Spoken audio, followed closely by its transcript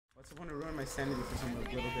my sanity for some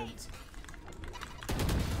like, little kids.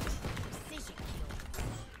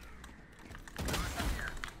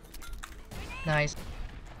 Nice.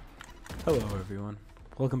 Hello everyone,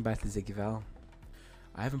 welcome back to Ziggy Val.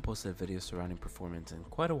 I haven't posted a video surrounding performance in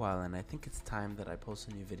quite a while, and I think it's time that I post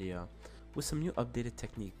a new video with some new updated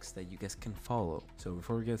techniques that you guys can follow. So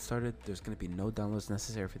before we get started, there's going to be no downloads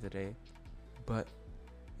necessary for today, but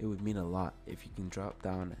it would mean a lot if you can drop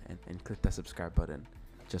down and click that subscribe button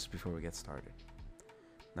just before we get started.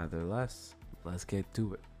 Nevertheless, let's get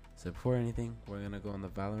to it. So before anything, we're going to go on the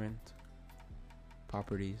Valorant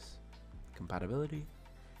properties, compatibility,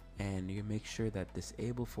 and you make sure that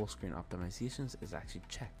disable full screen optimizations is actually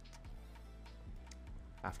checked.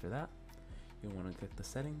 After that, you want to click the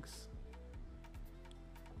settings,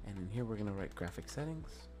 and in here we're going to write graphic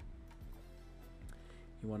settings.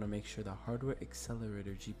 You want to make sure the hardware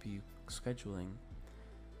accelerator GPU scheduling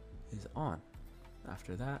is on.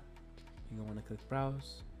 After that, you want to click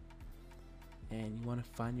browse, and you want to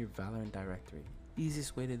find your Valorant directory.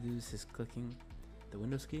 Easiest way to do this is clicking the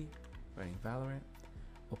Windows key, writing Valorant,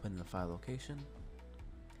 open the file location.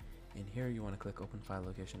 In here you want to click open file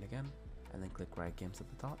location again, and then click write games at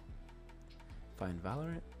the top. Find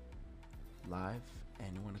Valorant live,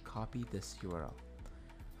 and you want to copy this URL.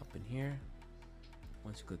 Up in here,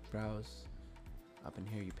 once you click browse, up in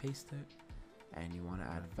here you paste it, and you want to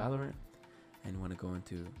add Valorant, and you want to go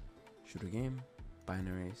into shooter game,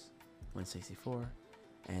 binaries, Win64,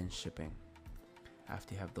 and shipping.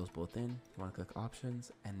 After you have those both in, you want to click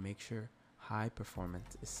options and make sure high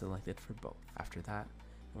performance is selected for both. After that,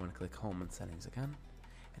 you want to click home and settings again,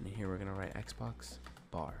 and in here we're going to write Xbox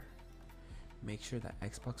bar. Make sure that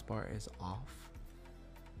Xbox bar is off,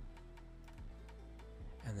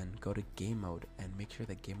 and then go to game mode and make sure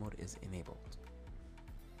that game mode is enabled.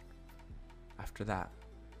 After that,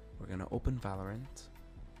 we're going to open Valorant.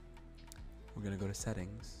 We're going to go to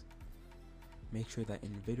settings. Make sure that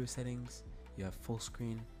in video settings you have full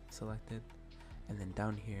screen selected, and then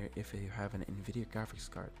down here, if you have an NVIDIA graphics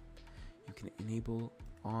card, you can enable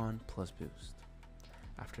on plus boost.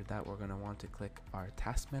 After that, we're going to want to click our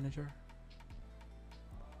task manager.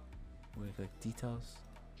 We're going to click details,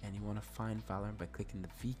 and you want to find Valorant by clicking the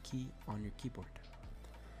V key on your keyboard.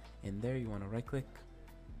 In there, you want to right click,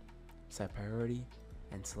 set priority,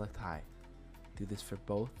 and select high. Do this for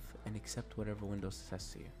both and accept whatever Windows says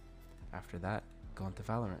to you. After that, go into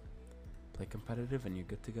Valorant, play competitive, and you're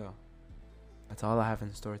good to go. That's all I have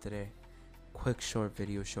in store today. Quick short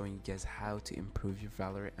video showing you guys how to improve your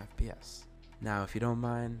Valorant FPS. Now if you don't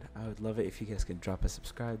mind, I would love it if you guys could drop a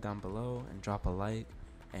subscribe down below and drop a like,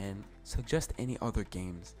 and suggest any other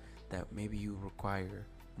games that maybe you require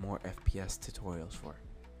more FPS tutorials for.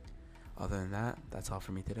 Other than that, that's all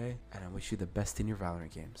for me today, and I wish you the best in your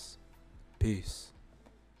Valorant games. Peace.